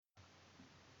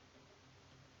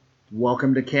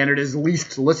Welcome to Canada's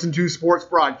least listened to sports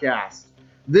broadcast.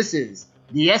 This is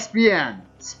the ESPN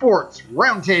Sports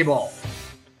Roundtable.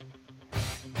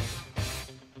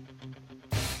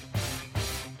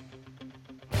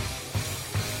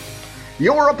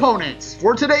 Your opponents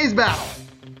for today's battle.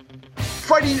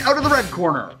 Fighting out of the red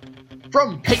corner,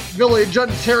 from Pate Village,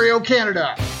 Ontario,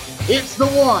 Canada, it's the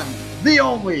one, the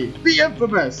only, the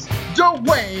infamous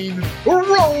Dwayne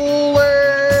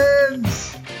Rollins.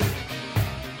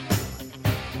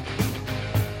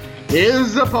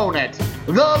 His opponent,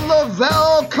 the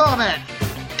Laval Comet,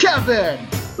 Kevin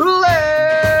Laramie.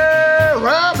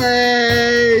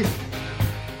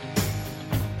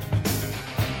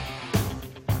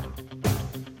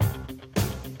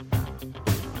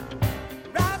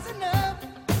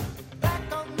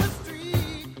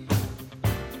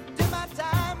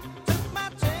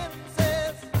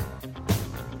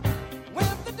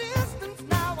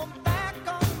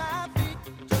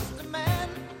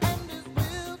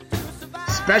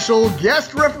 Special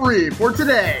guest referee for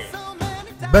today,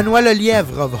 Benoit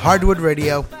Lelièvre of Hardwood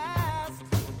Radio.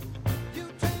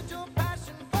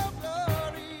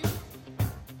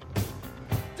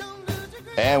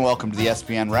 And welcome to the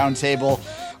ESPN Roundtable,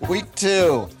 Week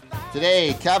 2.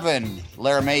 Today, Kevin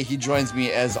Laramie, he joins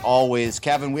me as always.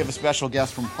 Kevin, we have a special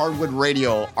guest from Hardwood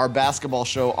Radio, our basketball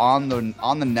show on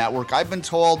the network. I've been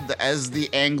told as the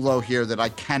Anglo here that I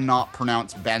cannot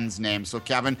pronounce Ben's name. So,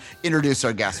 Kevin, introduce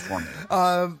our guest for me.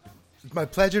 It's my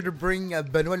pleasure to bring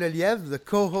Benoit Lelièvre, the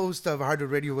co-host of Hardwood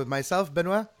Radio with myself.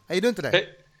 Benoit, how you doing today?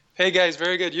 Hey guys,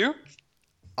 very good. You?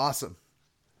 Awesome.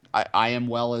 I am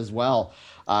well as well.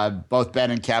 Both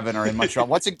Ben and Kevin are in Montreal.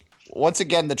 Once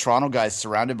again, the Toronto guys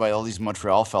surrounded by all these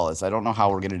Montreal fellas. I don't know how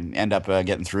we're going to end up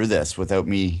getting through this without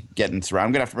me getting surrounded.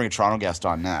 I'm going to have to bring a Toronto guest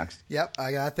on next. Yep,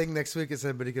 I think next week is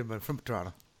somebody good one from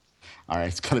Toronto. All right,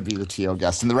 it's going to be the TO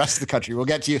guest. And the rest of the country, we'll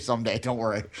get to you someday. Don't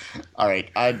worry. All right,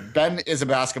 Ben is a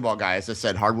basketball guy, as I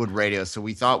said, Hardwood Radio. So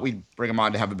we thought we'd bring him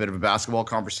on to have a bit of a basketball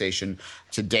conversation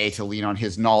today to lean on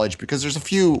his knowledge, because there's a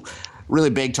few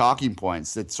really big talking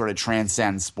points that sort of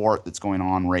transcend sport that's going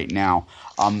on right now.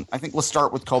 I think we'll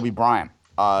start with Kobe Bryant,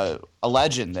 a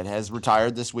legend that has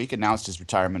retired this week, announced his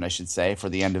retirement, I should say, for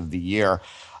the end of the year.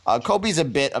 Kobe's a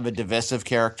bit of a divisive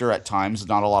character at times.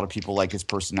 Not a lot of people like his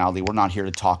personality. We're not here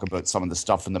to talk about some of the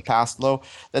stuff in the past, though.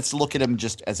 Let's look at him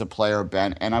just as a player,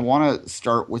 Ben. And I want to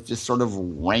start with just sort of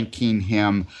ranking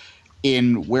him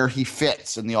in where he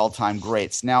fits in the all-time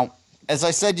greats. Now, as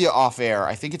I said to you off air,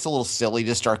 I think it's a little silly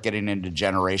to start getting into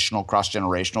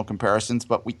cross-generational comparisons,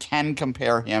 but we can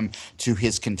compare him to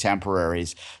his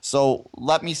contemporaries. So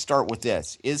let me start with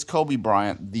this. Is Kobe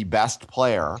Bryant the best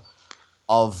player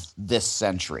of this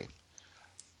century?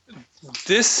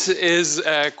 This is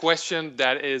a question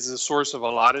that is a source of a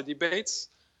lot of debates.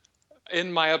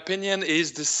 In my opinion,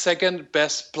 he's the second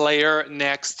best player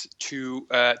next to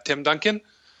Tim Duncan,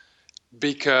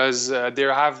 because they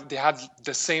had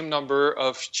the same number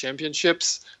of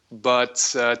championships,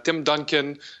 but Tim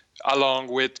Duncan, along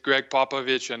with Greg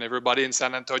Popovich and everybody in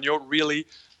San Antonio, really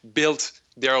built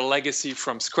their legacy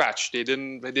from scratch. They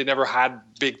never had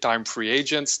big time free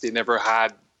agents. They never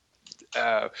had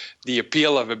the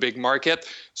appeal of a big market.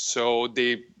 So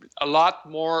a lot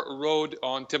more rode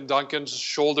on Tim Duncan's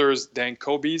shoulders than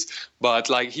Kobe's, but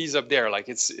he's up there.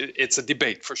 It's a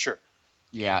debate for sure.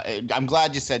 Yeah, I'm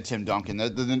glad you said Tim Duncan.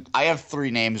 I have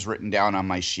three names written down on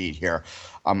my sheet here.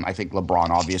 I think LeBron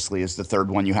obviously is the third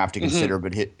one you have to consider,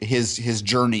 but his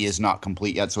journey is not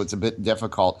complete yet, so it's a bit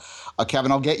difficult.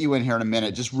 Kevin, I'll get you in here in a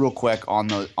minute. Just real quick on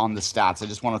the stats. I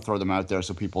just want to throw them out there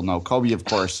so people know. Kobe, of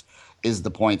course, is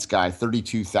the points guy.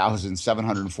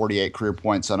 32,748 career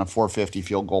points on a .450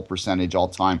 field goal percentage all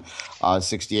time.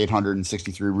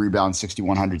 6,863 rebounds,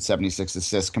 6,176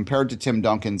 assists. Compared to Tim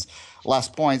Duncan's less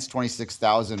points,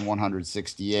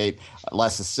 26,168.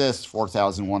 Less assists,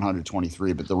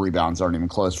 4,123. But the rebounds aren't even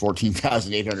close,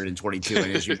 14,822.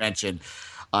 And as you mentioned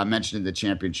in the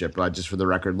championship, just for the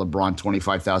record, LeBron,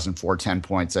 25,410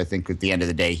 points. I think at the end of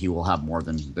the day, he will have more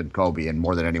than Kobe and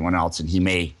more than anyone else. And he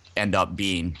may end up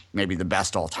being maybe the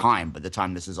best all time by the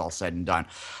time this is all said and done.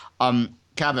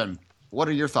 Kevin, what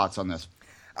are your thoughts on this?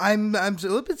 I'm a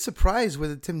little bit surprised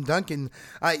with Tim Duncan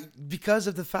because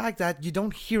of the fact that you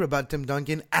don't hear about Tim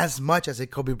Duncan as much as a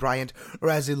Kobe Bryant or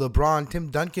as a LeBron.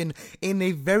 Tim Duncan in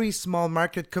a very small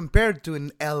market compared to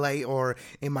in LA or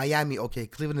in Miami. Okay,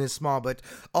 Cleveland is small, but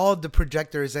all the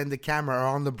projectors and the camera are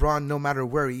on LeBron no matter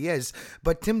where he is.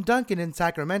 But Tim Duncan in in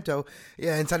San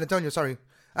Antonio, sorry.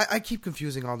 I keep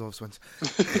confusing all those ones.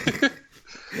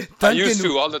 I used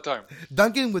to all the time.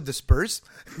 Duncan with the Spurs,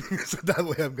 so that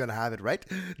way I'm gonna have it right.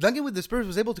 Duncan with the Spurs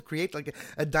was able to create like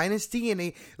a dynasty in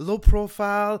a low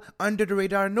profile, under the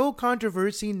radar, no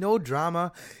controversy, no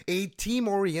drama, a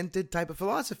team-oriented type of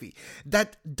philosophy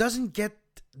that doesn't get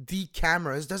the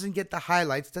cameras, doesn't get the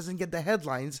highlights, doesn't get the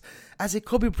headlines as a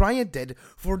Kobe Bryant did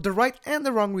for the right and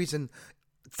the wrong reason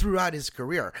throughout his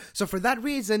career. So for that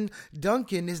reason,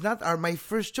 Duncan is not my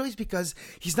first choice because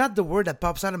he's not the word that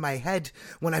pops out of my head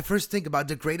when I first think about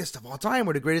the greatest of all time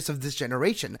or the greatest of this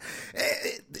generation.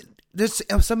 There's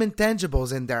some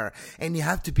intangibles in there, and you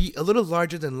have to be a little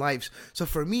larger than life. So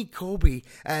for me, Kobe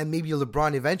and maybe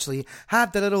LeBron eventually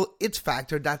have that little it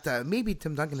factor that maybe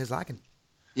Tim Duncan is lacking.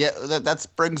 Yeah, that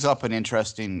brings up an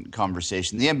interesting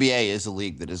conversation. The NBA is a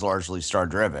league that is largely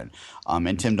star-driven,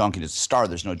 and Tim Duncan is a star.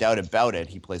 There's no doubt about it.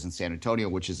 He plays in San Antonio,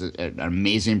 which is an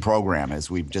amazing program,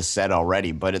 as we've just said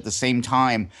already. But at the same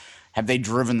time, have they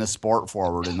driven the sport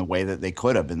forward in the way that they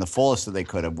could have, in the fullest that they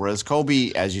could have? Whereas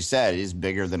Kobe, as you said, is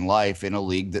bigger than life in a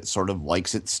league that sort of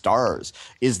likes its stars.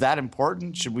 Is that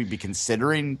important? Should we be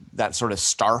considering that sort of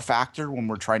star factor when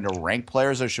we're trying to rank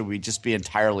players, or should we just be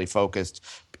entirely focused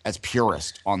as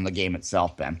purist on the game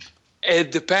itself, Ben?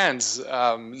 It depends.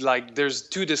 There's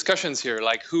two discussions here.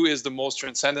 Like, who is the most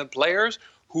transcendent players?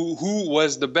 Who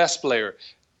was the best player?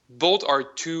 Both are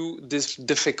two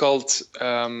difficult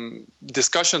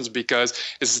discussions because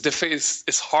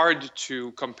it's hard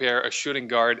to compare a shooting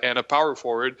guard and a power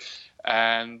forward.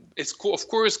 And it's cool. Of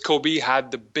course, Kobe had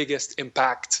the biggest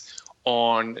impact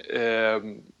on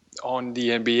the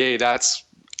NBA. That's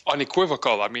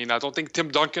unequivocal. I mean, I don't think Tim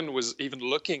Duncan was even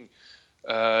looking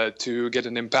to get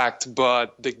an impact,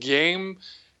 but the game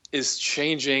is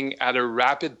changing at a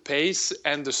rapid pace,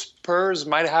 and the Spurs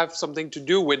might have something to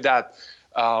do with that,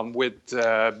 with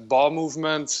ball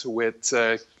movement, with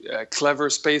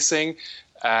clever spacing.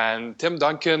 And Tim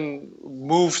Duncan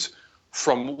moved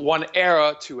from one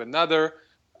era to another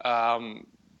and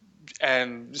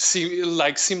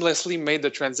seamlessly made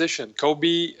the transition.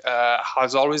 Kobe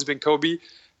has always been Kobe,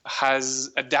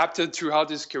 has adapted throughout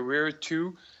his career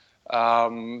too.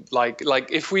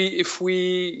 If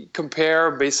we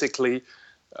compare basically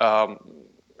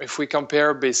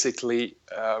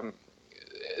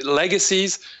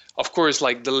legacies, of course,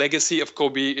 like the legacy of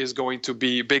Kobe is going to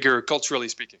be bigger culturally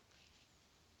speaking.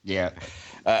 Yeah.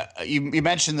 You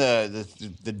mentioned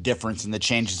the difference in the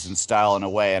changes in style in a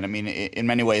way, and I mean, in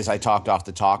many ways, I talked off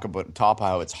the top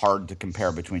how it's hard to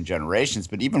compare between generations.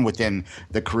 But even within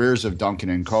the careers of Duncan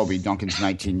and Kobe, Duncan's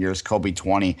 19 years, Kobe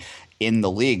 20 in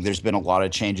the league, there's been a lot of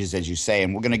changes, as you say,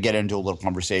 and we're going to get into a little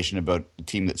conversation about the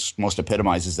team that most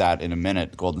epitomizes that in a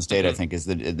minute. Golden State, I think, is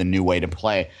the new way to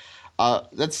play.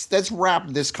 Let's wrap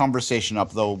this conversation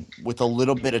up though with a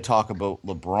little bit of talk about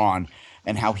LeBron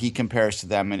and how he compares to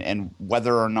them, and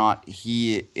whether or not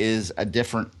he is a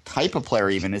different type of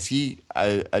player even. Is he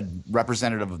a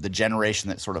representative of the generation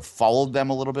that sort of followed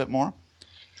them a little bit more?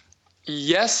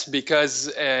 Yes,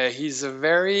 because he's a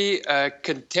very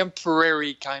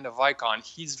contemporary kind of icon.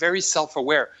 He's very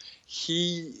self-aware.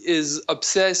 He is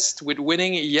obsessed with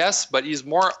winning, yes, but he's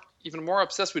even more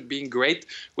obsessed with being great,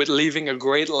 with leaving a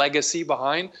great legacy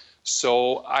behind.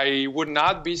 So I would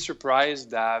not be surprised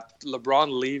that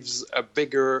LeBron leaves a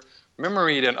bigger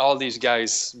memory than all these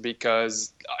guys,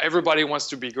 because everybody wants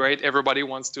to be great. Everybody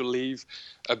wants to leave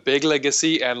a big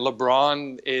legacy, and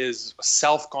LeBron is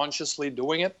self-consciously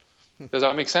doing it. Does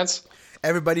that make sense?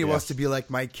 Everybody wants to be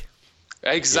like Mike.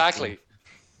 Exactly.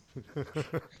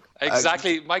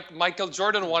 Exactly. Michael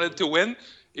Jordan wanted to win.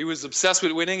 He was obsessed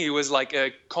with winning. He was like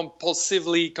a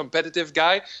compulsively competitive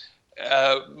guy.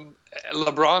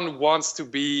 LeBron wants to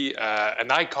be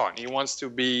an icon. He wants to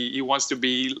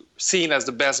be seen as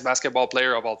the best basketball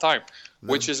player of all time,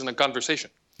 which isn't a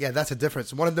conversation. Yeah, that's a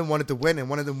difference. One of them wanted to win, and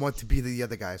one of them wanted to be the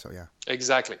other guy. So yeah,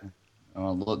 exactly.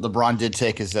 LeBron did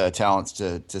take his talents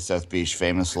to South Beach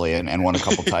famously and won a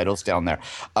couple titles down there.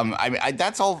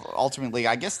 That's all ultimately,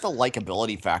 I guess the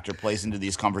likability factor plays into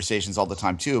these conversations all the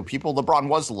time too. LeBron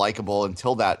was likable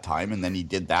until that time, and then he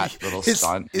did that little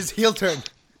stunt. His heel turn.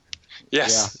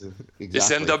 Yes. Yeah,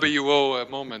 exactly. This NWO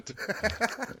moment.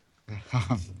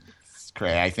 It's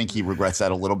great. I think he regrets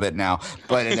that a little bit now,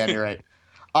 but at any rate.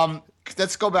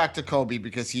 Let's go back to Kobe,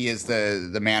 because he is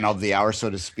the man of the hour, so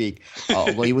to speak.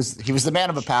 Well, he was the man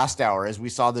of a past hour, as we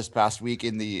saw this past week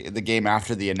in the game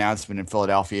after the announcement in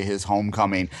Philadelphia, his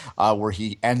homecoming, where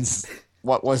he ends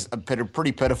what was a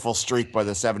pretty pitiful streak by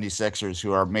the 76ers,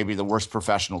 who are maybe the worst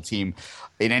professional team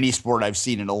in any sport I've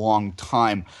seen in a long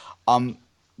time.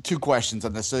 Two questions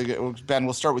on this. So, Ben,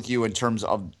 we'll start with you in terms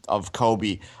of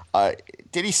Kobe.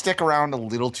 Did he stick around a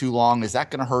little too long? Is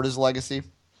that going to hurt his legacy?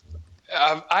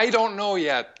 I don't know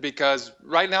yet because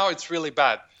right now it's really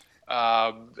bad.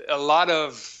 A lot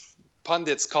of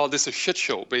pundits call this a shit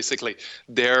show. Basically,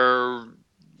 they're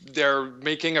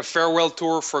making a farewell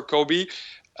tour for Kobe.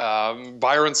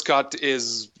 Byron Scott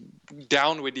is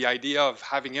down with the idea of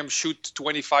having him shoot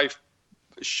 25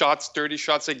 shots, 30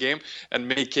 shots a game, and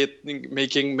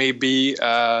making maybe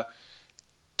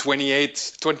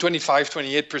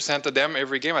 28% of them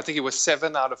every game. I think it was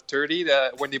 7 out of 30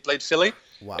 when they played Philly.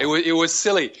 Wow. It was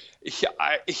silly.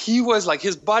 He was like,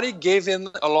 his body gave in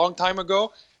a long time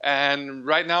ago, and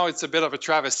right now it's a bit of a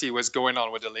travesty what's going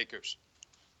on with the Lakers.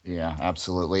 Yeah,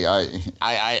 absolutely.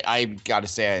 I got to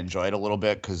say I enjoyed it a little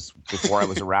bit because before I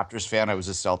was a Raptors fan, I was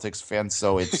a Celtics fan.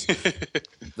 So it's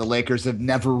the Lakers have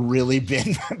never really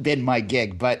been my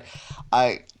gig. But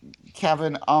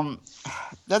Kevin,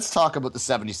 let's talk about the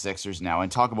 76ers now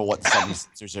and talk about what the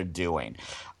 76ers are doing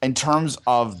in terms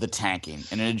of the tanking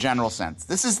and in a general sense.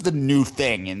 This is the new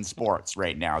thing in sports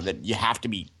right now, that you have to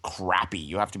be crappy.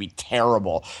 You have to be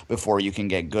terrible before you can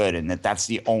get good, and that's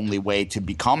the only way to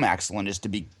become excellent is to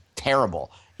be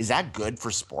terrible. Is that good for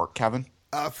sport, Kevin?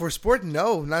 For sport,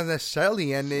 no, not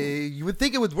necessarily. And you would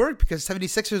think it would work because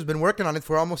 76ers has been working on it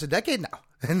for almost a decade now.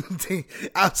 And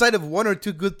outside of one or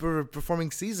two good performing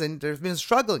seasons, they've been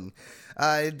struggling.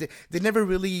 They never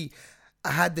really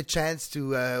had the chance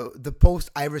to the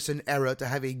post-Iverson era to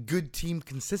have a good team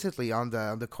consistently on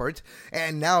the court.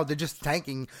 And now they're just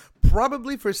tanking,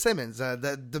 probably for Simmons,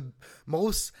 the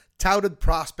most touted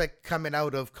prospect coming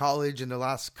out of college in the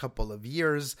last couple of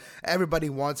years. Everybody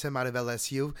wants him out of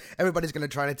LSU. Everybody's going to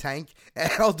try to tank,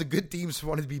 and all the good teams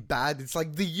want to be bad. It's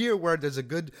like the year where there's a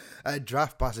good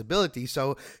draft possibility.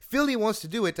 So Philly wants to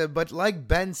do it, but like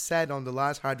Ben said on the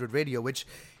last Hard Rock Radio, which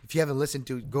if you haven't listened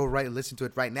to, go right and listen to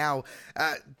it right now.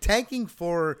 Tanking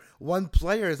for one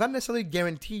player is not necessarily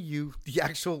guarantee you the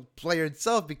actual player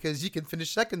itself, because you can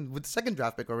finish second with the second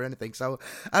draft pick or anything. So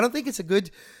I don't think it's a good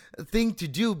thing to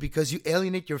do, because you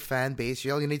alienate your fan base,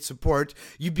 you alienate support,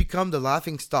 you become the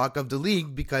laughing stock of the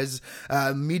league, because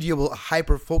media will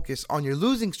hyper focus on your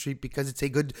losing streak because it's a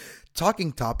good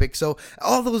talking topic. So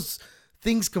all those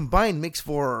things combined makes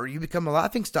for you become a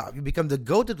laughing stock, you become the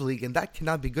GOAT of the league, and that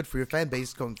cannot be good for your fan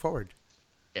base going forward.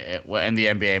 Well, and the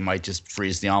NBA might just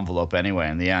freeze the envelope anyway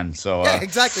in the end. So yeah,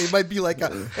 exactly. It might be like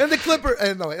and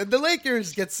the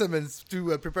Lakers get Simmons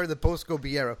to prepare the post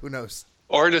Kobe era. Who knows?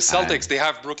 Or the Celtics, they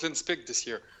have Brooklyn's pick this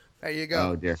year. There you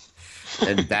go. Oh dear.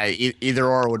 And that either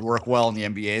or would work well in the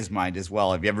NBA's mind as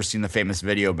well. Have you ever seen the famous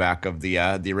video back of the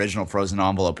original frozen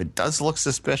envelope? It does look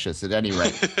suspicious at any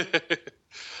rate.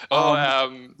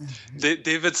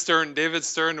 David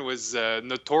Stern was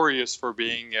notorious for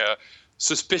being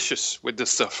suspicious with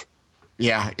this stuff.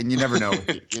 Yeah, and you never know.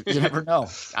 You never know.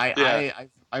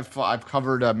 I've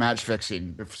covered match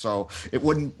fixing, so it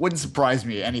wouldn't surprise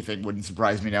me. Anything wouldn't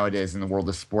surprise me nowadays in the world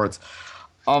of sports.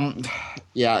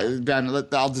 Yeah, Ben,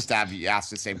 I'll just ask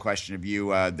the same question of you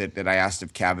that I asked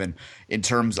of Kevin in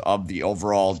terms of the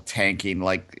overall tanking.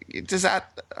 Like,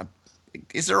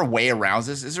 is there a way around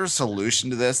this? Is there a solution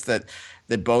to this that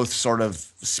both sort of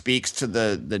speaks to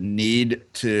the need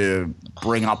to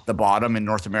bring up the bottom in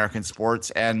North American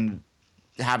sports and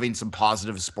having some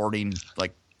positive sporting,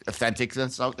 like,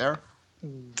 authenticness out there?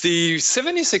 The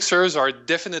 76ers are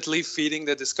definitely feeding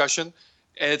the discussion.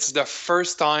 It's the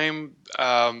first time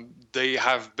they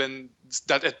have been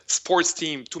that a sports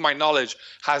team, to my knowledge,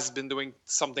 has been doing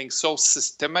something so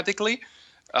systematically.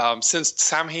 Since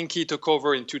Sam Hinkie took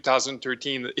over in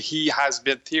 2013, he has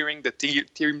been tearing the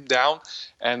team down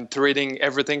and trading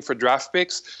everything for draft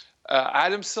picks.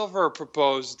 Adam Silver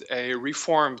proposed a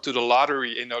reform to the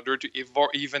lottery in order to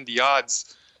even the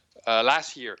odds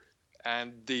last year,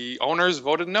 and the owners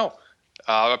voted no.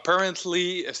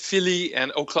 Apparently, Philly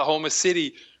and Oklahoma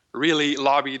City really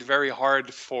lobbied very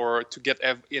hard to get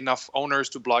enough owners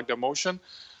to block the motion,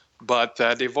 but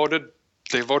they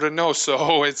voted no.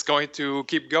 So it's going to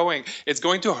keep going. It's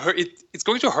going to hurt. It's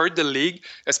going to hurt the league,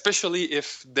 especially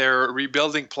if their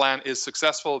rebuilding plan is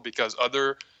successful, because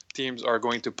other teams are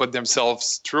going to put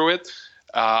themselves through it.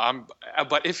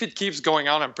 But if it keeps going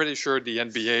on, I'm pretty sure the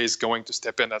NBA is going to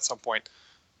step in at some point.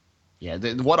 Yeah,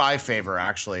 what I favor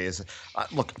actually is,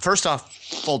 look, first off,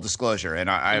 full disclosure,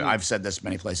 and I've said this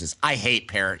many places, I hate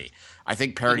parody. I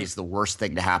think parody is the worst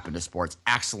thing to happen to sports.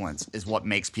 Excellence is what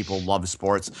makes people love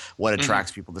sports, what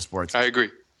attracts people to sports. I agree.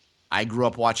 I grew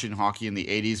up watching hockey in the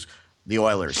 80s. The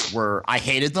Oilers I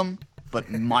hated them, but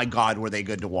my God, were they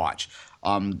good to watch.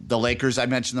 The Lakers, I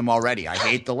mentioned them already. I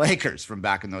hate the Lakers from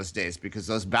back in those days because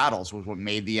those battles was what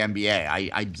made the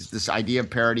NBA. This idea of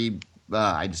parody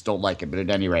I just don't like it. But at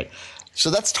any rate, so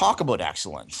let's talk about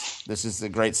excellence. This is a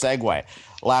great segue.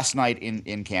 Last night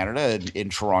in Canada, in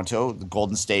Toronto, the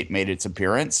Golden State made its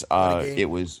appearance. It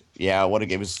was what a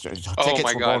game! It was tickets. Oh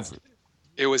my God,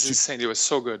 it was insane. It was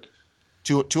so good.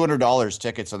 $200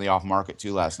 tickets on the off market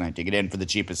too last night to get in for the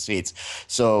cheapest seats.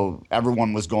 So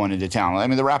everyone was going into town. I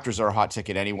mean, the Raptors are a hot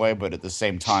ticket anyway, but at the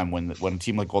same time, when a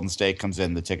team like Golden State comes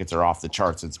in, the tickets are off the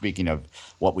charts. And speaking of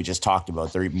what we just talked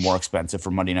about, they're even more expensive for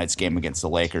Monday night's game against the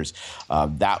Lakers.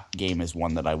 That game is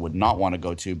one that I would not want to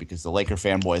go to because the Laker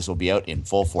fanboys will be out in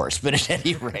full force. But at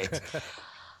any rate,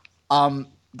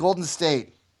 Golden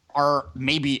State are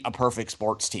maybe a perfect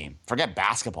sports team. Forget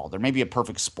basketball. They're maybe a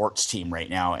perfect sports team right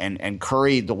now. And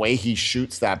Curry, the way he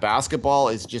shoots that basketball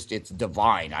is just, it's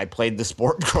divine. I played the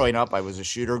sport growing up. I was a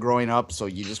shooter growing up. So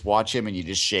you just watch him and you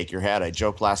just shake your head. I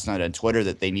joked last night on Twitter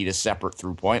that they need a separate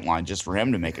 3-point line just for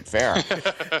him to make it fair.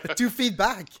 2 feet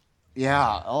back.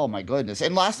 Yeah. Oh my goodness.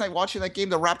 And last night watching that game,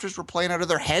 the Raptors were playing out of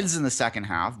their heads in the second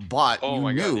half, but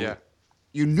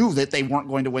you knew that they weren't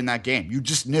going to win that game. You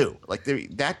just knew. Like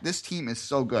this team is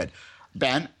so good.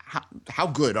 Ben, how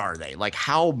good are they? Like,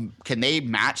 how can they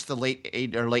match the late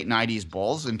 90s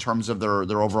Bulls in terms of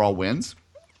their overall wins?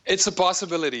 It's a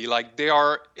possibility. Like, they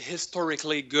are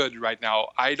historically good right now.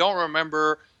 I don't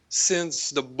remember since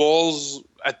the Bulls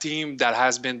a team that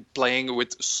has been playing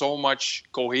with so much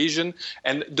cohesion,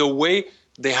 and the way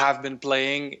they have been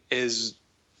playing is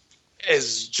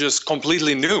just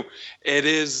completely new. It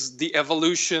is the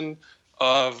evolution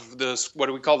of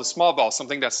what we call the small ball,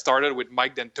 something that started with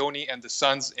Mike D'Antoni and the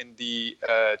Suns in the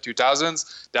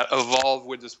 2000s that evolved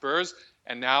with the Spurs.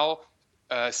 And now,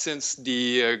 since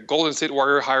the Golden State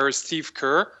Warriors hires Steve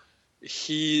Kerr,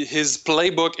 his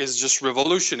playbook is just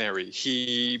revolutionary.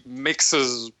 He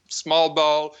mixes small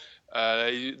ball,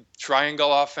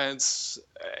 triangle offense.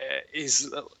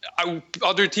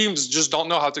 Other teams just don't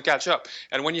know how to catch up.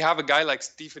 And when you have a guy like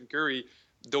Stephen Curry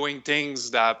doing things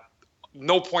that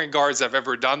no point guards have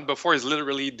ever done before, is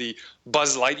literally the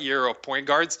Buzz Lightyear of point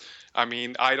guards. I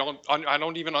mean, I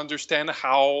don't even understand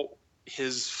how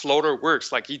his floater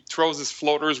works. Like, he throws his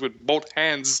floaters with both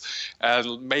hands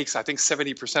and makes, I think,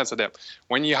 70% of them.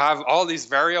 When you have all these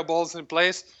variables in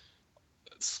place,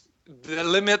 the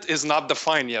limit is not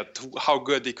defined yet to how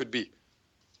good they could be.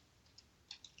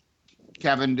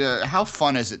 Kevin, how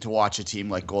fun is it to watch a team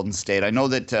like Golden State? I know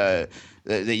that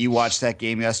that you watched that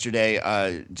game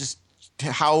yesterday. Just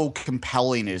how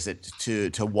compelling is it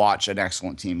to watch an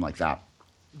excellent team like that?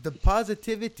 The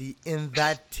positivity in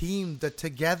that team, the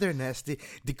togetherness, the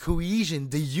cohesion,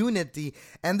 the unity,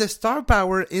 and the star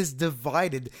power is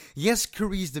divided. Yes,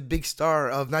 Curry's the big star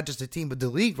of not just the team, but the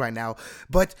league right now.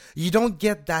 But you don't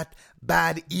get that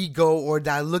bad ego or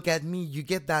that look at me. You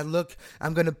get that look,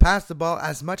 I'm going to pass the ball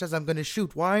as much as I'm going to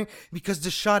shoot. Why? Because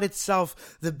the shot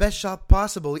itself, the best shot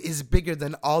possible, is bigger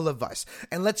than all of us.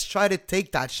 And let's try to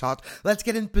take that shot. Let's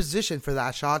get in position for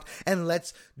that shot and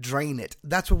let's drain it.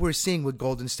 That's what we're seeing with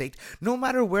Golden State. No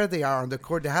matter where they are on the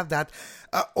court, they have that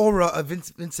aura of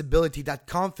invincibility, that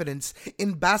confidence.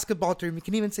 In basketball term, you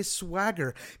can even say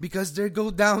swagger, because they're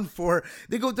down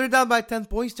by 10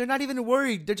 points. They're not even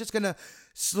worried. They're just going to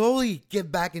slowly get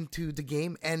back into the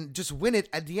game and just win it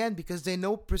at the end, because they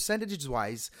know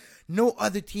percentages-wise, no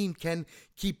other team can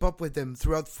keep up with them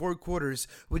throughout 4 quarters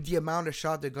with the amount of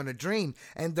shot they're going to drain,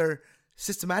 and they're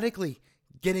systematically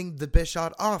getting the best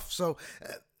shot off. So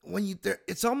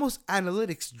it's almost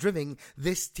analytics driving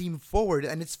this team forward,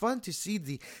 and it's fun to see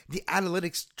the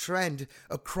analytics trend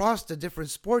across the different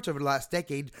sports over the last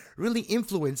decade really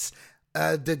influence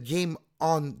the game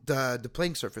on the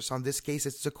playing surface. On this case,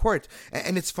 it's the court.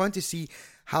 And it's fun to see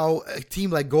how a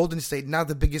team like Golden State, now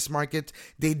the biggest market,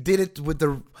 they did it with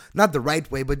not the right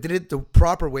way, but did it the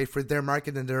proper way for their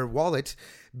market and their wallet,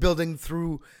 building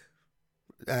through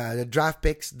the draft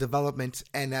picks, development.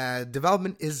 And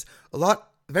development is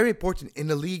very important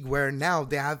in a league where now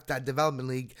they have that development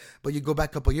league. But you go back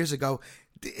a couple years ago,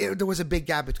 there was a big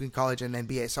gap between college and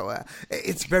NBA. So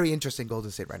it's very interesting,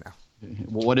 Golden State right now.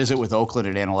 Well, what is it with Oakland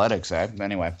and analytics,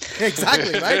 Anyway.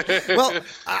 Exactly, right? Well,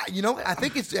 I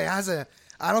think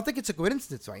I don't think it's a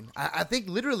coincidence, Wayne. I think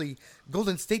literally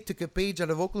Golden State took a page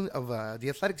out of Oakland, of the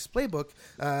Athletics playbook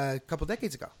a couple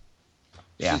decades ago.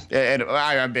 Yeah, and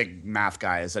I'm a big math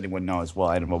guy, as anyone knows. Well,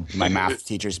 I don't know, my math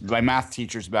teachers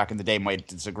back in the day might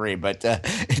disagree, but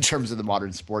in terms of the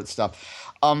modern sports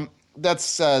stuff,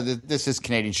 that's this is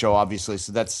Canadian show, obviously.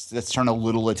 So let's turn a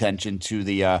little attention to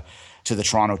the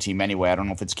Toronto team. Anyway, I don't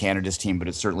know if it's Canada's team, but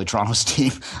it's certainly Toronto's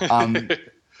team.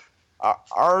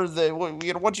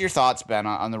 What's your thoughts, Ben,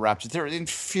 on the Raptors? They're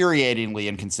infuriatingly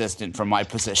inconsistent from my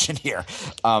position here.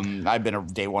 I've been a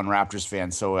day one Raptors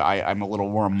fan, so I'm a little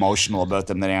more emotional about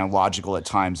them than analogical at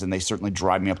times, and they certainly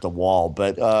drive me up the wall.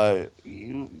 But how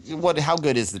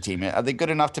good is the team? Are they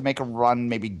good enough to make a run,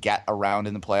 maybe get around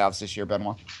in the playoffs this year,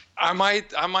 Benoit? I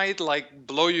might like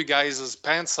blow you guys'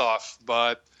 pants off,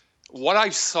 but what I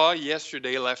saw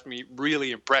yesterday left me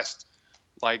really impressed.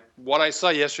 Like, what I saw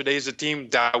yesterday is a team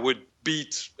that would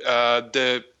beat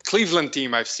the Cleveland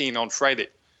team I've seen on Friday.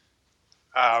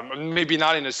 Maybe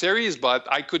not in a series, but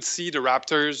I could see the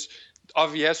Raptors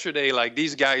of yesterday, like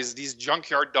these guys, these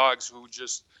junkyard dogs who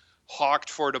just hawked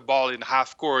for the ball in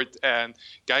half court, and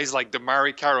guys like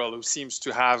DeMar Carroll, who seems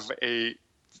to have a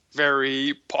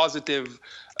very positive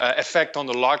effect on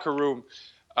the locker room,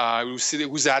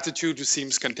 whose attitude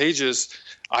seems contagious.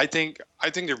 I think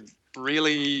they're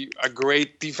really a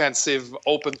great defensive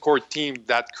open court team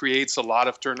that creates a lot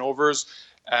of turnovers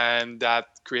and that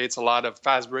creates a lot of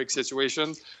fast break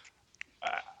situations.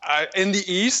 In the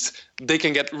East, they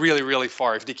can get really, really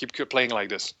far if they keep playing like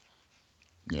this.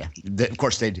 Yeah, of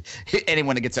course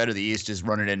anyone that gets out of the East is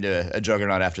running into a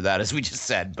juggernaut after that, as we just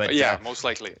said. But yeah, most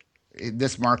likely.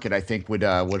 This market, I think, would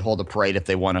hold a parade if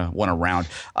they won a round.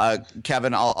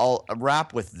 Kevin, I'll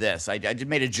wrap with this. I did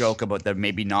made a joke about them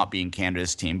maybe not being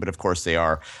Canada's team, but of course they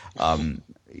are.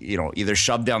 Either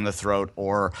shoved down the throat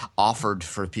or offered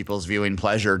for people's viewing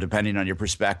pleasure, depending on your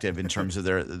perspective in terms of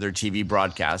their TV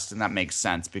broadcast, and that makes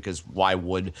sense because why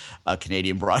would a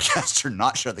Canadian broadcaster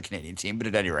not show the Canadian team? But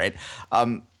at any rate.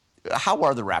 How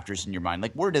are the Raptors in your mind?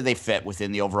 Like, where do they fit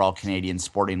within the overall Canadian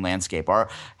sporting landscape?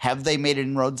 Have they made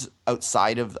inroads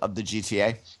outside of the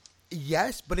GTA?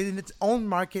 Yes, but in its own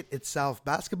market itself,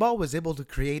 basketball was able to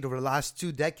create over the last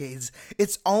 2 decades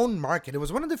its own market. It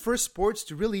was one of the first sports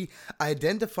to really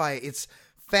identify its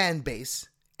fan base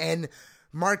and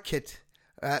market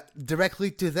directly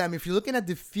to them. If you're looking at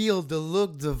the field, the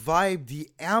look, the vibe, the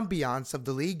ambiance of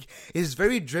the league is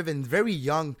very driven, very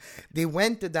young. They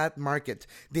went to that market.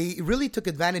 They really took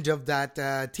advantage of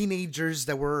that teenagers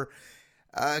that were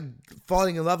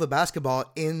falling in love with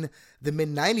basketball in the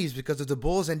mid-90s because of the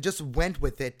Bulls and just went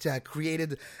with it,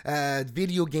 created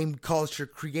video game culture,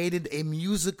 created a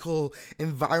musical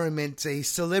environment, a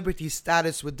celebrity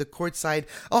status with the courtside.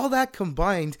 All that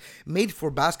combined made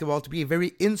for basketball to be a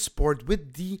very in-sport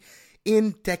with the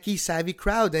techie savvy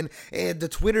crowd, and the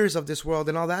Twitters of this world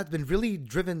and all that have been really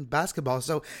driven basketball.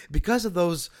 So because of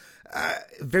those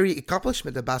very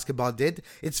accomplishment that basketball did,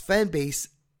 its fan base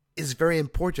is very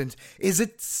important. Is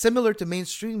it similar to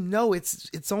mainstream? No, it's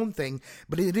its own thing,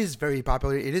 but it is very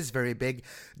popular. It is very big.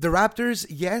 The Raptors,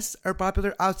 yes, are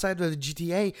popular outside of the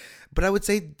GTA, but I would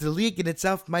say the league in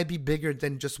itself might be bigger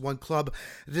than just one club.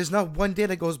 There's not one day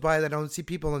that goes by that I don't see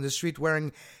people on the street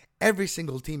wearing every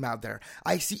single team out there.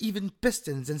 I see even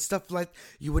Pistons and stuff like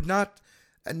you would not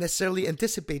necessarily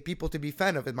anticipate people to be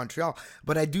fan of in Montreal,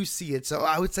 but I do see it. So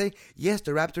I would say, yes,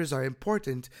 the Raptors are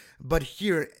important, but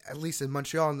here, at least in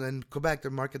Montreal and Quebec, the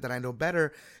market that I know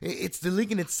better, it's the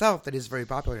league in itself that is very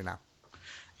popular now.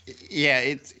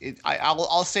 Yeah,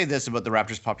 I'll say this about the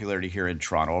Raptors' popularity here in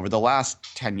Toronto. Over the last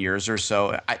 10 years or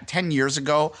so, 10 years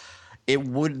ago, there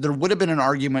would have been an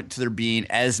argument to there being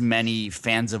as many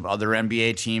fans of other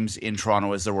NBA teams in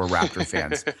Toronto as there were Raptor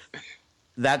fans.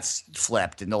 That's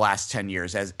flipped in the last 10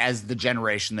 years as the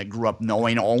generation that grew up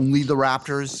knowing only the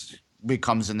Raptors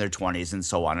becomes in their 20s and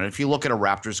so on. And if you look at a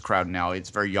Raptors crowd now, it's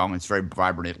very young, it's very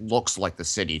vibrant. It looks like the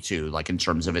city too, like in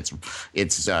terms of its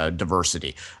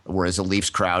diversity. Whereas a Leafs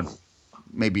crowd,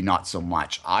 maybe not so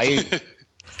much. I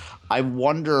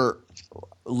wonder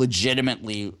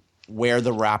legitimately where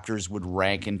the Raptors would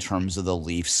rank in terms of the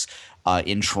Leafs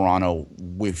in Toronto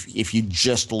if you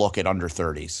just look at under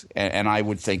 30s. And I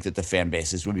would think that the fan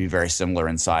bases would be very similar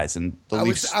in size. And the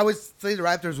Leafs, I would say the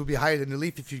Raptors would be higher than the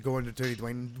Leafs if you go under 30,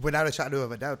 Dwayne, without a shadow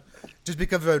of a doubt, just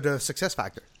because of the success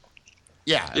factor.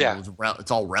 Yeah.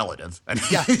 It's all relative.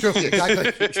 Yeah, true,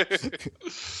 exactly.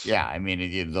 Yeah, I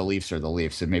mean, the Leafs are the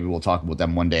Leafs, and maybe we'll talk about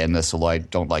them one day in this, although I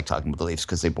don't like talking about the Leafs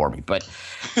because they bore me. But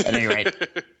at any rate,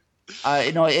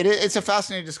 it's a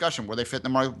fascinating discussion where they fit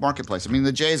in the marketplace. I mean,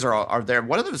 the Jays are there.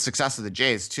 One of the success of the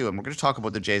Jays, too, and we're going to talk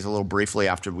about the Jays a little briefly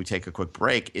after we take a quick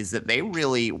break, is that they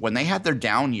really, when they had their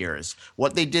down years,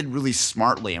 what they did really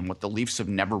smartly and what the Leafs have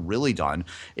never really done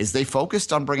is they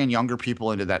focused on bringing younger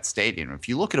people into that stadium. If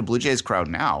you look at a Blue Jays crowd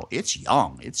now, it's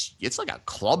young. It's like a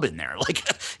club in there. Like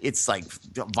it's like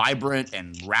vibrant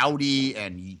and rowdy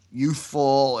and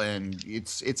youthful, and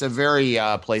it's a very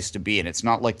place to be. And it's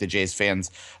not like the Jays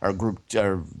fans are group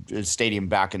stadium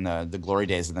back in the glory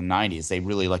days of the 90s. They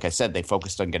really, like I said, they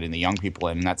focused on getting the young people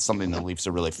in, and that's something the Leafs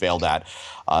have really failed at.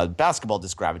 Basketball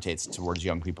just gravitates towards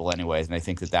young people anyways, and I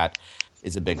think that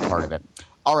is a big part of it.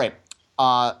 All right.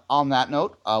 On that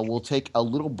note, we'll take a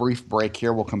little brief break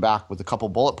here. We'll come back with a couple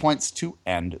bullet points to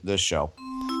end the show.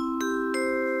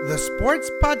 The Sports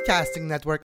Podcasting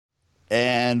Network.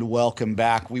 And welcome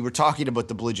back. We were talking about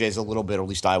the Blue Jays a little bit, or at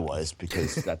least I was,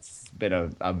 because that's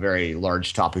been a very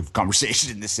large topic of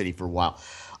conversation in the city for a while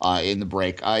in the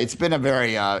break. It's been a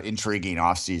very intriguing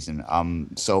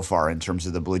offseason so far in terms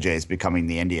of the Blue Jays becoming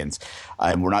the Indians,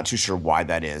 and we're not too sure why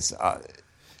that is.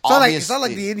 It's not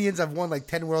like the Indians have won like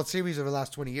 10 World Series over the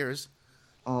last 20 years.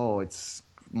 Oh, it's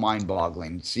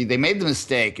mind-boggling. See, they made the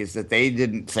mistake is that they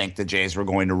didn't think the Jays were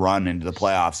going to run into the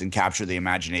playoffs and capture the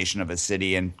imagination of a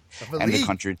city and the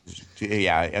country.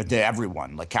 Yeah, to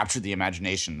everyone, like capture the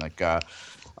imagination. Like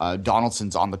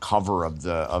Donaldson's on the cover of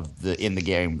the in the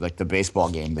game, like the baseball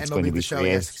game that's going to be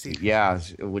created. Yeah,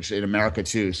 which in America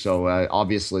too. So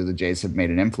obviously the Jays have made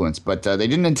an influence, but they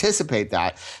didn't anticipate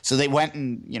that. So they went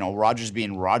and Rogers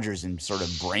being Rogers and sort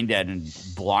of brain dead and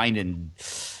blind and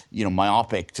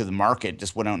myopic to the market,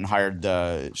 just went out and hired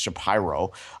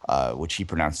Shapiro, which he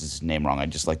pronounces his name wrong,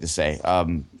 I'd just like to say,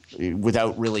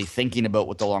 without really thinking about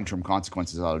what the long-term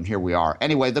consequences are. And here we are.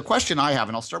 Anyway, the question I have,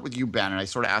 and I'll start with you, Ben, and I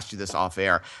sort of asked you this off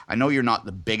air. I know you're not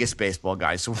the biggest baseball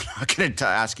guy, so we're not going to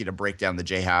ask you to break down the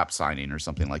J Happ signing or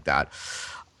something like that.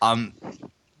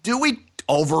 Do we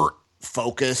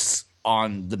over-focus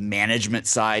on the management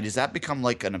side? Does that become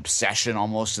like an obsession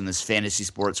almost in this fantasy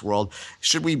sports world?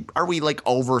 Are we like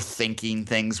overthinking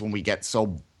things when we get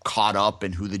so caught up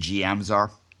in who the GMs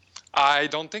are? I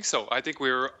don't think so. I think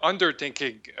we're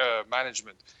underthinking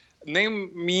management. Name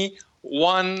me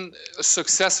one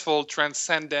successful,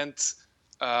 transcendent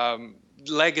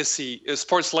legacy,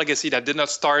 sports legacy that did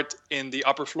not start in the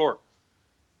upper floor.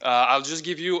 I'll just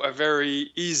give you a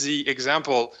very easy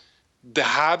example. The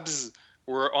Habs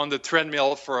were on the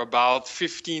treadmill for about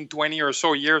 15, 20 or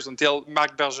so years until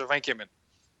Marc Bergevin came in.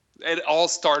 It all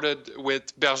started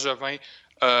with Bergevin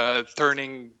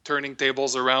turning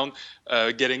tables around,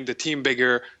 getting the team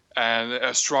bigger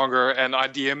and stronger, and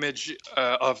the image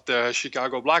of the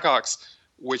Chicago Blackhawks,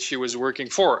 which he was working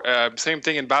for. Same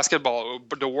thing in basketball.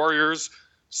 The Warriors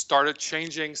started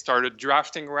changing, started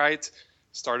drafting right,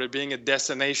 started being a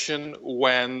destination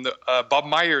when Bob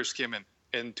Myers came in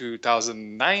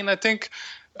 2009, I think.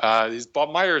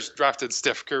 Bob Myers drafted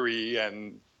Steph Curry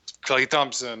and Klay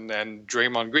Thompson and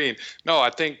Draymond Green. No, I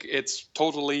think it's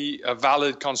totally a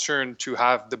valid concern to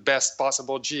have the best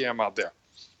possible GM out there.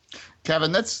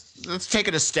 Kevin, let's take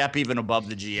it a step even above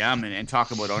the GM and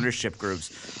talk about ownership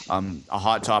groups. A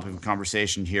hot topic of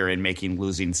conversation here in making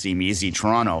losing seem easy,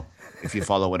 Toronto, if you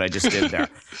follow what I just did there.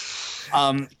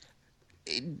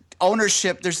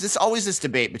 Ownership, there's always this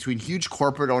debate between huge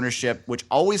corporate ownership, which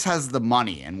always has the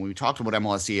money. And when we talked about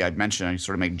MLSE, I mentioned, I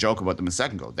sort of made a joke about them a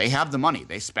second ago. They have the money.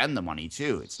 They spend the money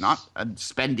too. It's not a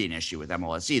spending issue with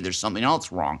MLSE. There's something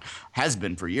else wrong. Has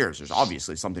been for years. There's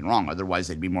obviously something wrong. Otherwise,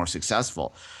 they'd be more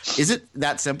successful. Is it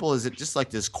that simple? Is it just like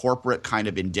this corporate kind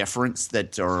of indifference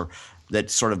that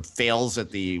sort of fails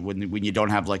at when you don't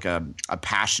have like a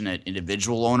passionate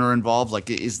individual owner involved? Like,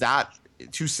 is that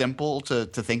too simple to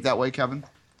think that way, Kevin?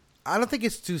 I don't think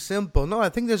it's too simple. No, I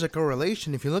think there's a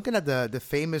correlation. If you're looking at the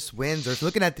famous wins, or if you're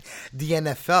looking at the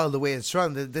NFL, the way it's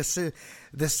run,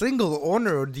 the single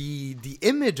owner, or the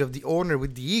image of the owner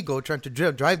with the ego trying to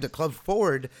drive the club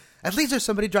forward, at least there's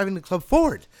somebody driving the club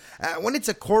forward. When it's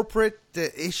a corporate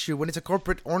issue, when it's a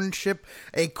corporate ownership,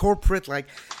 corporate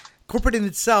in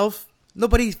itself,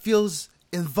 nobody feels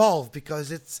involved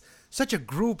because it's such a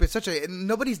group. It's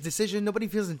nobody's decision. Nobody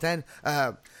feels intent.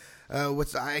 I'm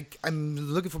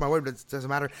looking for my word, but it doesn't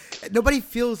matter. Nobody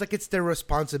feels like it's their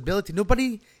responsibility.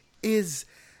 Nobody is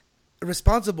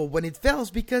responsible when it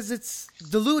fails because it's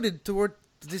diluted toward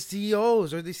the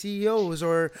CEOs or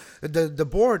the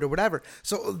board or whatever.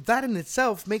 So that in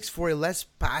itself makes for a less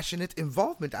passionate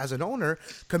involvement as an owner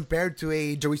compared to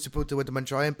a Joey Saputo with the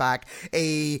Montreal Impact,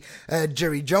 a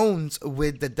Jerry Jones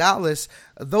with the Dallas.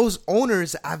 Those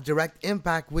owners have direct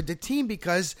impact with the team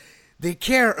because they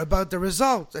care about the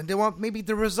result, and they want maybe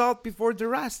the result before the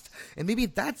rest. And maybe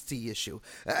that's the issue.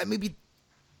 Maybe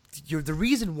the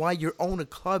reason why you own a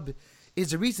club is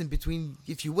the reason between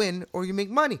if you win or you make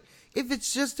money. If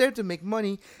it's just there to make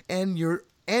money and your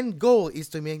end goal is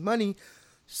to make money,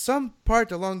 some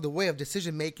part along the way of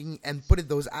decision-making and putting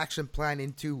those action plan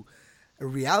into a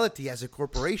reality as a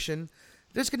corporation,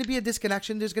 there's going to be a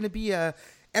disconnection. There's going to be a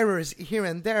errors here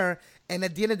and there. And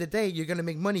at the end of the day, you're going to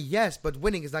make money, yes, but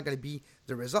winning is not going to be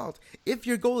the result. If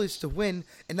your goal is to win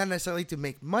and not necessarily to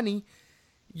make money,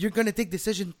 you're going to take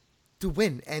decision to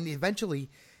win. And eventually,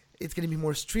 it's going to be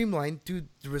more streamlined to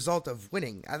the result of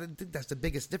winning. I think that's the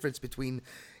biggest difference between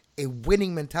a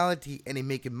winning mentality and a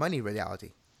making money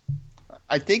reality.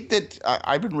 I think that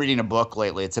I've been reading a book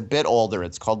lately. It's a bit older.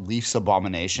 It's called Leafs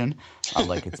Abomination.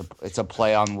 It's a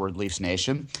play on the word Leafs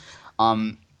Nation.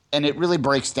 And it really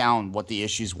breaks down what the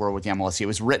issues were with the MLSE. It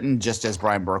was written just as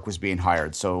Brian Burke was being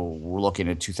hired. So we're looking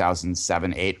at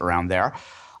 2007, 8, around there.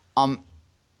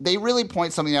 They really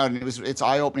point something out, and it's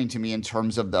eye-opening to me in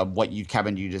terms of what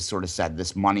Kevin, you just sort of said,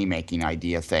 this money-making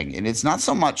idea thing. And it's not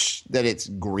so much that it's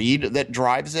greed that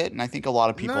drives it, and I think a lot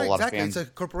of people, a lot of fans... It's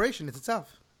a corporation. It's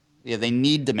itself. Yeah, they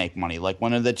need to make money. Like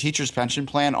when the teachers' pension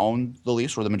plan owned the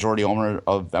Leafs, were the majority owner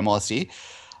of MLSE,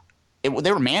 they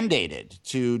were mandated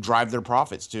to drive their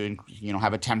profits to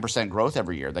have a 10% growth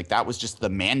every year. Like that was just the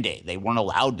mandate. They weren't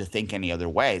allowed to think any other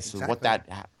way. So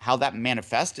exactly. How that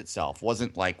manifests itself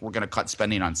wasn't like we're going to cut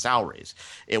spending on salaries.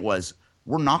 It was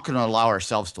we're not going to allow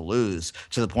ourselves to lose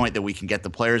to the point that we can get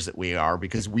the players that we are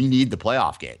because we need the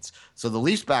playoff gates. So the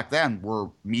Leafs back then were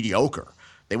mediocre.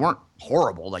 They weren't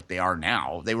horrible like they are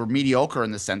now. They were mediocre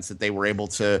in the sense that they were able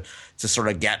to sort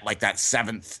of get like that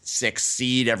 7th, 6th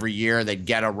seed every year. They'd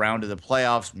get a round of the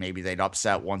playoffs. Maybe they'd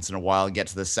upset once in a while and get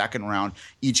to the second round.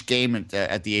 Each game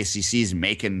at the ACC is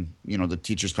making, the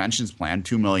teachers' pensions plan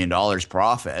 $2 million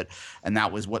profit. And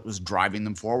that was what was driving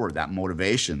them forward, that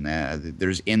motivation.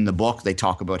 There's in the book, they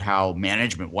talk about how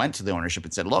management went to the ownership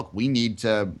and said, look, we need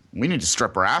to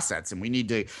strip our assets and we need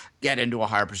to get into a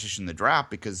higher position in the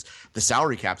draft because the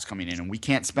salary cap's coming in and we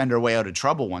can't spend our way out of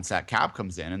trouble once that cap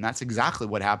comes in. And that's exactly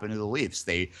what happened to the Leafs.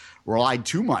 They relied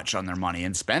too much on their money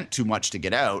and spent too much to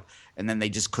get out, and then they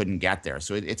just couldn't get there.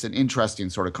 So it's an interesting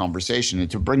sort of conversation. And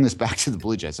to bring this back to the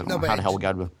Blue Jays, I don't know how the hell we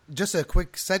got with. Just a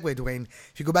quick segue, Dwayne.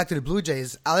 If you go back to the Blue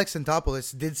Jays, Alex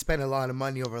Anthopoulos did spend a lot of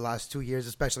money over the last 2 years,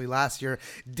 especially last year.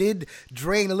 Did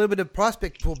drain a little bit of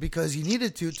prospect pool because he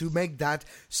needed to make that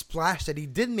splash that he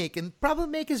did make and probably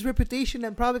make his reputation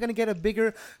and probably going to get a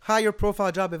bigger, higher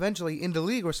profile job eventually in the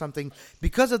league or something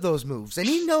because of those moves. And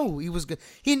he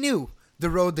knew the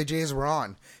road the Jays were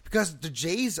on because the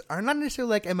Jays are not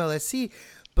necessarily like MLSE,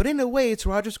 but in a way, it's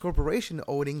Rogers Corporation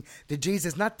owning the Jays.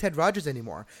 Is not Ted Rogers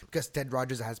anymore because Ted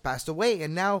Rogers has passed away,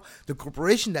 and now the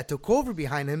corporation that took over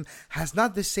behind him has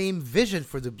not the same vision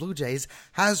for the Blue Jays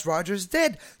as Rogers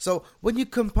did. So when you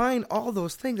combine all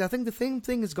those things, I think the same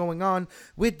thing is going on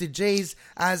with the Jays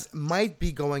as might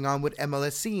be going on with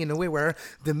MLSE in a way where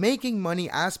the making money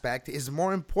aspect is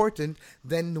more important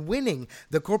than winning.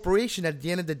 The corporation, at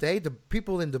the end of the day, the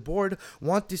people in the board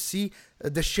want to see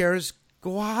the shares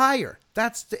go higher.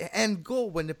 That's the end goal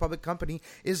when the public company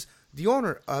is the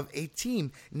owner of a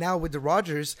team. Now with the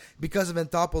Rogers, because of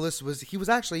Anthopoulos, he was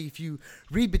actually, if you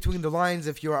read between the lines,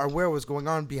 if you are aware of what's going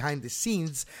on behind the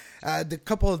scenes, the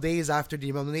couple of days after the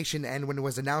elimination and when it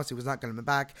was announced he was not going to be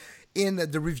back, in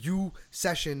the review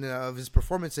session of his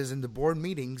performances in the board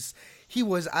meetings,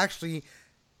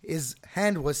 his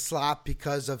hand was slapped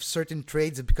because of certain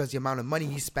trades and because of the amount of money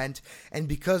he spent and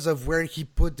because of where he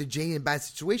put the Jays in a bad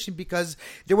situation because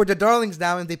they were the darlings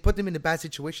now and they put them in a bad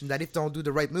situation that if they don't do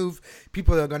the right move,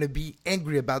 people are going to be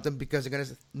angry about them because they're going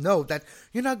to know that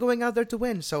you're not going out there to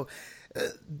win. So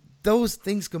those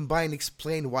things combined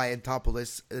explain why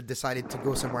Anthopoulos decided to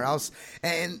go somewhere else,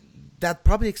 and that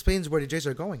probably explains where the Jays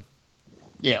are going.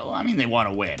 Yeah, well, I mean, they want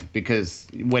to win because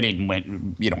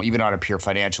winning, even on a pure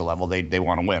financial level, they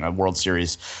want to win. A World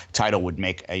Series title would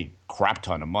make a crap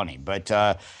ton of money. But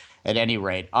at any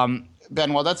rate,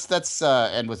 Ben, well, let's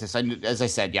end with this. As I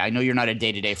said, I know you're not a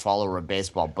day-to-day follower of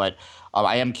baseball, but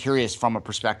I am curious from a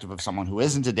perspective of someone who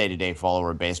isn't a day-to-day follower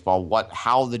of baseball,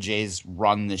 how the Jays'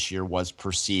 run this year was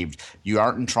perceived. You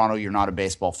aren't in Toronto. You're not a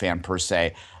baseball fan per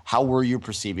se. How were you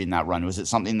perceiving that run? Was it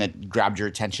something that grabbed your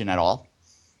attention at all?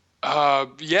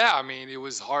 Yeah, I mean, it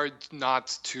was hard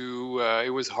not to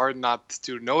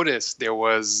notice. There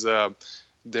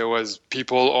was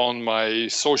people on my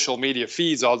social media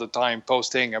feeds all the time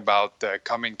posting about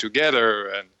coming together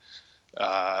and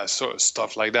so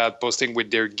stuff like that, posting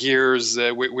with their gears,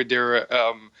 with their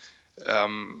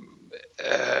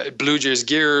Blue Jays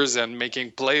gears and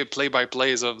making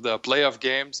play-by-plays of the playoff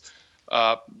games.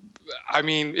 I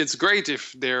mean, it's great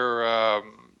if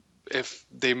if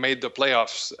they made the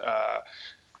playoffs.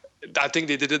 I think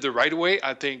they did it the right way.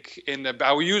 I think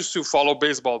I used to follow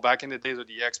baseball back in the days of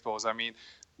the Expos. I mean,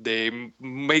 they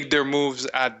made their moves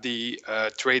at the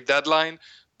trade deadline.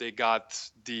 They got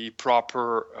the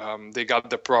proper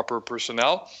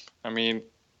personnel. I mean,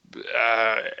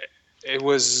 it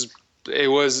was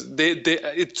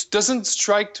it doesn't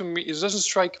strike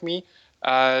me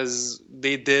as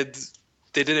they did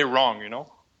it wrong,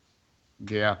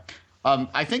 Yeah.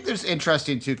 I think there's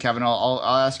interesting too, Kevin. I'll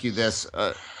ask you this: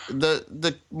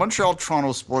 the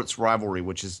Montreal-Toronto sports rivalry,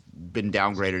 which has been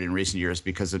downgraded in recent years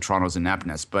because of Toronto's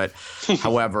ineptness, but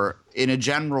however, in a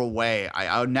general way,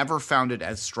 I never found it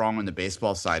as strong on the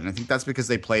baseball side, and I think that's because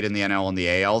they played in the NL and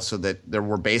the AL, so that there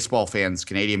were baseball fans,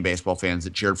 Canadian baseball fans,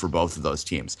 that cheered for both of those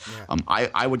teams. Yeah.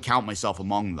 I would count myself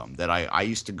among them. That I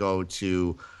used to go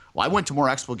to. Well, I went to more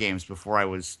Expo games before I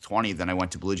was 20 than I went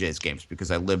to Blue Jays games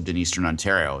because I lived in Eastern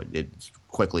Ontario. It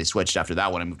quickly switched after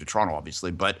that when I moved to Toronto,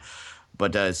 obviously. But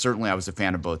certainly I was a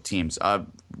fan of both teams.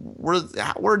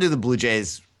 Where do the Blue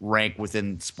Jays rank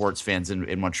within sports fans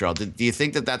in Montreal? Do you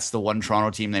think that that's the one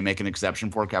Toronto team they make an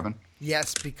exception for, Kevin?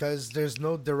 Yes, because there's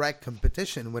no direct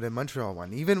competition with a Montreal one.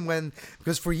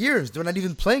 Because for years, they're not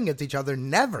even playing against each other.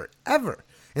 Never, ever.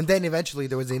 And then eventually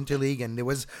there was the Interleague, and there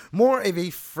was more of a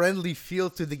friendly feel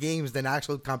to the games than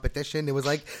actual competition. It was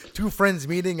like two friends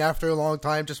meeting after a long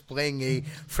time, just playing a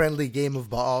friendly game of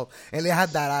ball. And they had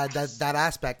that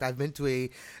aspect. I've been to a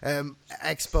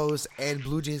Expos and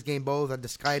Blue Jays game both at the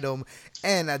Sky Dome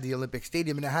and at the Olympic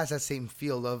Stadium, and it has that same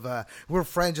feel of we're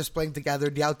friends just playing together.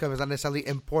 The outcome is not necessarily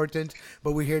important,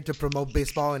 but we're here to promote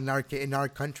baseball in our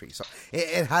country. So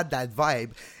it had that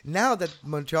vibe. Now that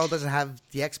Montreal doesn't have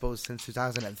the Expos since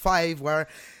 2005, where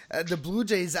the Blue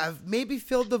Jays have maybe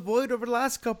filled the void over the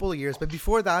last couple of years. But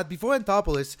before that, before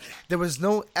Anthopoulos, there was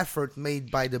no effort made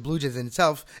by the Blue Jays in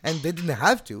itself, and they didn't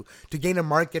have to gain a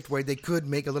market where they could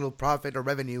make a little profit or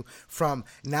revenue from.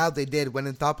 Now they did.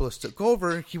 When Anthopoulos took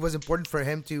over, it was important for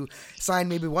him to sign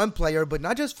maybe one player, but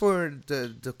not just for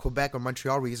the Quebec or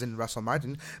Montreal reason, Russell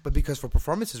Martin, but because for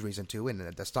performances reason too, and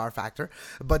the star factor.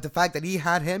 But the fact that he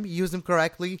had him, used him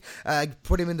correctly,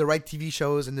 put him in the right TV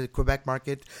shows in the Quebec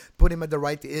market, put him at the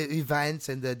right events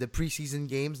and the preseason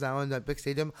games now in the big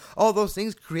stadium, all those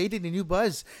things created a new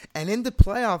buzz. And in the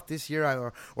playoff this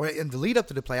year, or in the lead up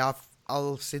to the playoff,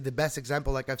 I'll say the best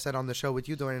example, like I've said on the show with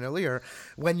you, Dorian, earlier,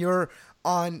 when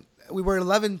we were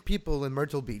 11 people in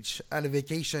Myrtle Beach on a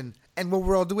vacation, and what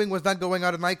we're all doing was not going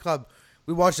out of nightclub.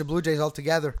 We watched the Blue Jays all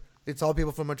together. It's all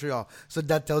people from Montreal. So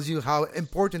that tells you how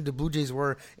important the Blue Jays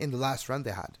were in the last run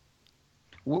they had.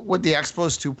 Would the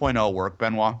Expos 2.0 work,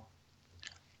 Benoit?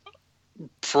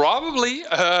 Probably.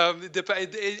 I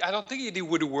don't think it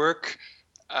would work.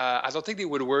 I don't think it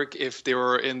would work if they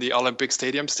were in the Olympic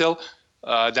Stadium still.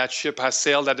 That ship has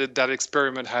sailed. That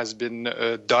experiment has been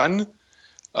done.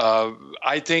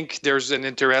 I think there's an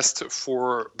interest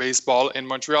for baseball in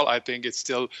Montreal. I think it's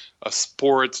still a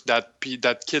sport that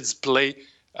kids play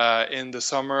in the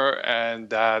summer, and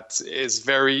that is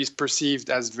very perceived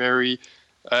as very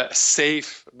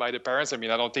safe by the parents. I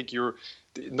mean, I don't think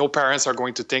no parents are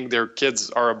going to think their kids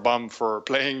are a bum for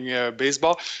playing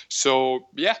baseball. So,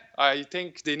 yeah, I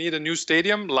think they need a new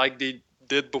stadium like they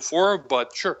did before,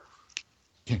 but sure.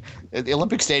 The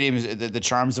Olympic Stadium, the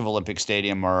charms of Olympic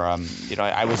Stadium are,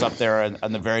 I was up there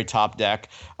on the very top deck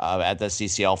at the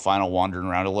CCL final, wandering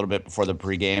around a little bit before the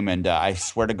pregame, and I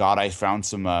swear to God, I found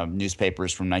some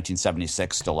newspapers from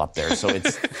 1976 still up there. So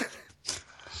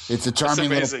it's a charming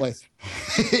little place.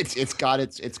 It's got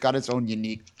its own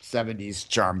unique 70s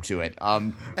charm to it.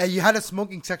 You had a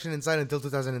smoking section inside until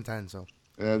 2010, so.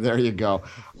 There you go.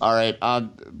 All right.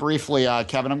 Briefly,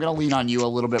 Kevin, I'm going to lean on you a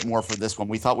little bit more for this one.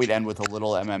 We thought we'd end with a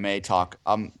little MMA talk.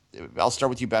 I'll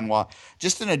start with you, Benoit.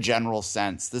 Just in a general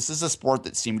sense, this is a sport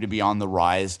that seemed to be on the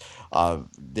rise,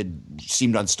 that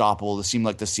seemed unstoppable. It seemed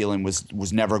like the ceiling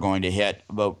was never going to hit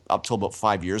up till about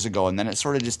 5 years ago, and then it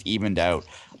sort of just evened out.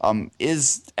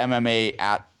 Is MMA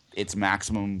at its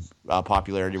maximum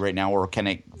popularity right now, or can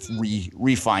it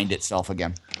re-find itself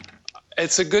again?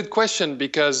 It's a good question,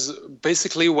 because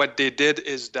basically what they did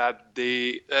is that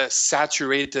they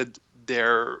saturated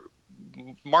their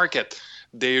market.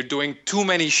 They're doing too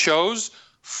many shows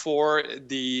for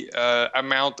the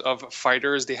amount of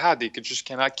fighters they had. They just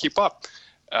cannot keep up.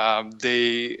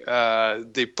 They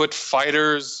put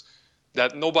fighters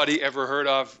that nobody ever heard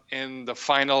of in the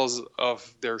finals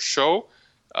of their show.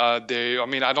 I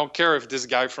don't care if this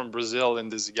guy from Brazil and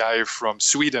this guy from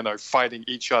Sweden are fighting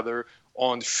each other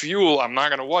on Fuel. I'm not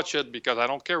going to watch it because I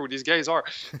don't care who these guys are.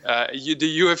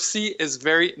 The UFC is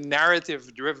very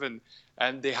narrative driven,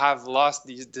 and they have lost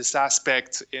this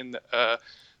aspect in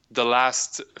the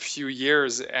last few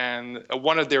years. And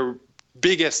one of their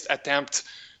biggest attempts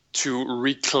to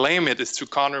reclaim it is to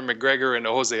Conor McGregor and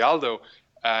Jose Aldo.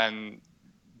 And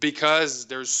because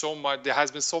there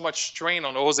has been so much strain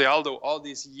on Jose Aldo all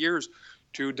these years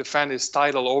to defend his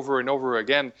title over and over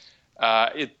again,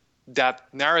 that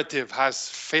narrative has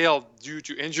failed due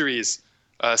to injuries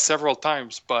several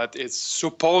times, but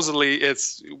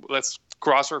let's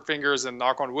cross our fingers and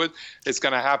knock on wood, it's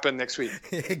going to happen next week.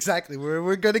 Exactly.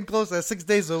 We're getting close. 6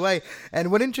 days away.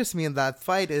 And what interests me in that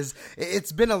fight is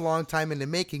it's been a long time in the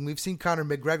making. We've seen Conor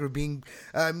McGregor being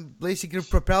basically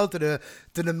propelled to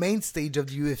the main stage of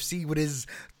the UFC with his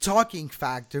talking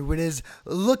factor, with his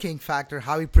looking factor,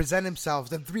 how he presents himself,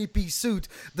 the three-piece suit,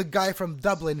 the guy from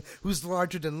Dublin who's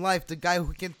larger than life, the guy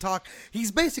who can talk.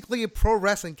 He's basically a pro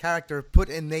wrestling character put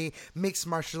in a mixed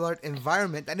martial art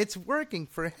environment, and it's working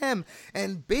for him.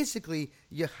 And basically,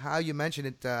 how you mentioned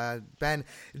it, Ben,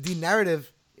 the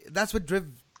narrative, that's what drove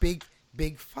big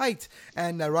fight.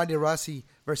 And Ronda Rousey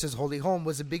versus Holly Holm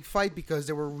was a big fight because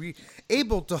they were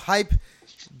able to hype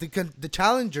the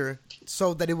challenger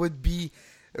so that it would be,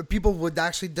 people would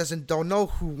actually don't know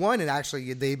who won, and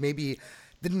actually they maybe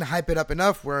didn't hype it up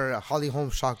enough where Holly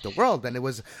Holm shocked the world, and it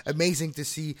was amazing to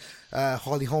see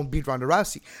Holly Holm beat Ronda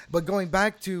Rousey. But going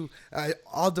back to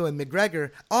Aldo and McGregor,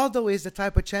 Aldo is the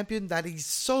type of champion that he's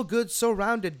so good, so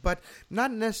rounded, but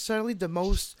not necessarily the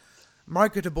most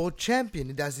marketable champion.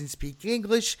 He doesn't speak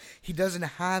English. He doesn't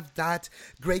have that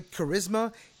great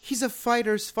charisma. He's a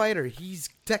fighter's fighter. He's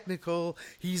technical.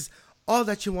 He's all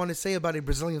that you want to say about a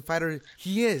Brazilian fighter,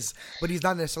 he is, but he's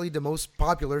not necessarily the most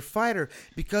popular fighter.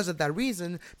 Because of that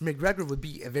reason, McGregor would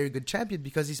be a very good champion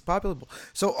because he's popular.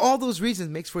 So all those reasons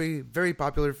makes for a very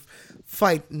popular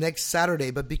fight next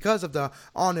Saturday. But because of the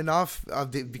on and off,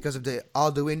 because of the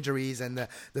Aldo injuries and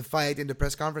the fight and the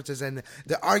press conferences and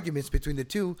the arguments between the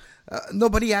two,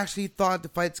 nobody actually thought the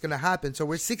fight's going to happen. So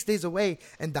we're 6 days away,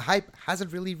 and the hype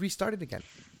hasn't really restarted again.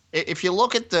 If you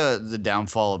look at the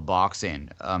downfall of boxing,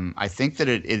 I think that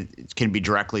it can be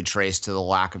directly traced to the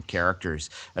lack of characters,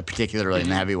 particularly in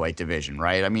the heavyweight division,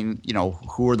 right? I mean,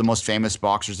 who are the most famous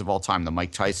boxers of all time? The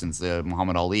Mike Tysons, the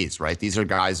Muhammad Alis, right? These are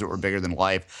guys that were bigger than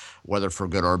life, whether for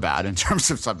good or bad, in terms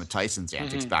of some of Tyson's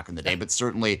antics back in the day. But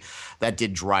certainly that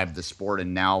did drive the sport.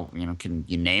 And now, can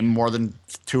you name more than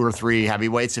 2 or 3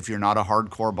 heavyweights if you're not a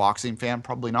hardcore boxing fan?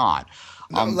 Probably not.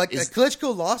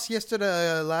 Klitschko lost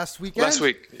last weekend. Last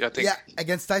week, I think. Yeah,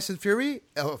 against Tyson Fury.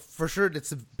 For sure, it's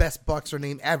the best boxer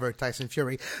name ever, Tyson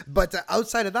Fury. But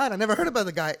outside of that, I never heard about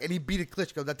the guy, and he beat a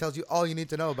Klitschko. That tells you all you need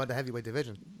to know about the heavyweight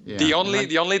division. Yeah. The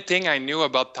only thing I knew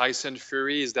about Tyson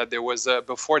Fury is that there was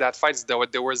before that fight,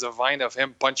 there was a vine of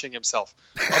him punching himself,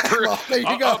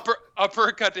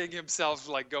 uppercutting himself,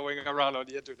 like going around on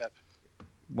the internet.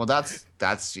 Well, that's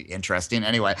interesting.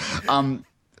 Anyway.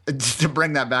 To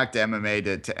bring that back to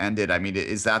MMA to end it, I mean,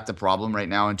 is that the problem right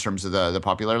now in terms of the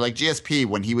popularity? Like GSP,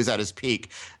 when he was at his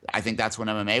peak, I think that's when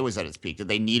MMA was at its peak. Did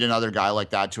they need another guy like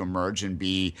that to emerge and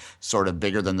be sort of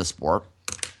bigger than the sport?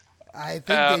 I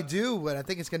think they do, but I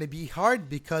think it's going to be hard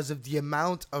because of the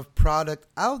amount of product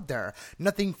out there.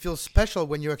 Nothing feels special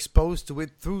when you're exposed to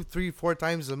it through 3-4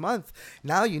 times a month.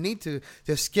 Now you need to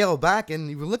scale back, and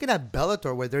you're looking at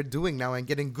Bellator, what they're doing now and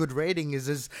getting good ratings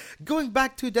is going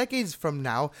back 2 decades from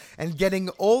now and getting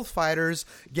old fighters,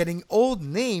 getting old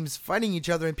names fighting each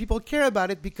other, and people care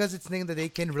about it because it's names that they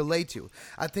can relate to.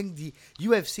 I think the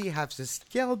UFC has to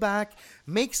scale back,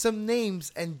 make some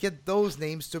names, and get those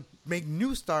names to make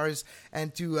new stars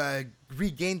and to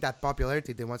regain that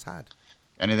popularity they once had.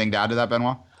 Anything to add to that,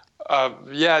 Benoit?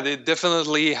 Yeah, they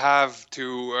definitely have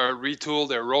to retool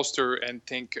their roster and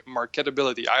think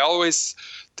marketability. I always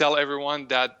tell everyone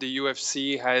that the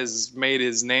UFC has made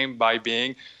its name by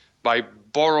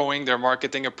borrowing their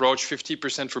marketing approach,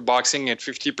 50% for boxing and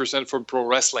 50% for pro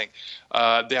wrestling.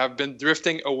 They have been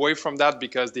drifting away from that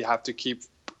because they have to keep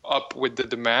up with the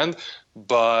demand.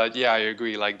 But yeah, I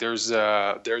agree. Like there's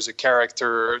a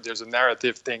character, there's a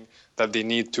narrative thing that they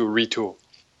need to retool.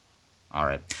 All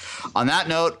right. On that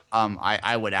note,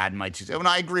 I would add my 2 cents. And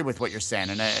I agree with what you're saying.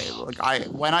 And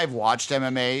when I've watched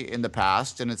MMA in the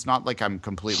past, and it's not like I'm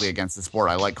completely against the sport.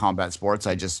 I like combat sports.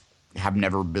 I just have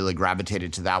never really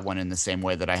gravitated to that one in the same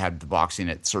way that I had the boxing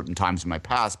at certain times in my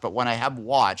past. But when I have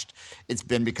watched, it's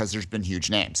been because there's been huge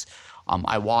names.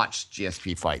 I watched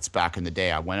GSP fights back in the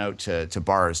day. I went out to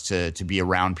bars to be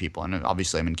around people. And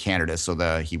obviously I'm in Canada,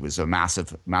 so he was a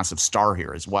massive, massive star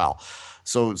here as well.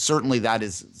 So certainly that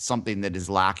is something that is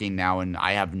lacking now. And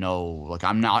I have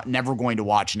I'm never going to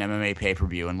watch an MMA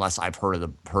pay-per-view unless I've heard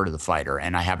of the fighter.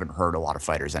 And I haven't heard a lot of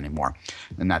fighters anymore.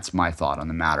 And that's my thought on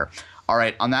the matter. All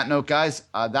right. On that note, guys,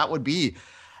 that would be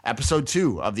episode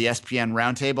 2 of the SPN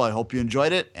Roundtable. I hope you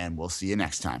enjoyed it, and we'll see you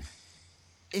next time.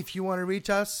 If you want to reach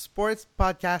us,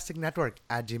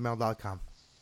 sportspodcastingnetwork@gmail.com.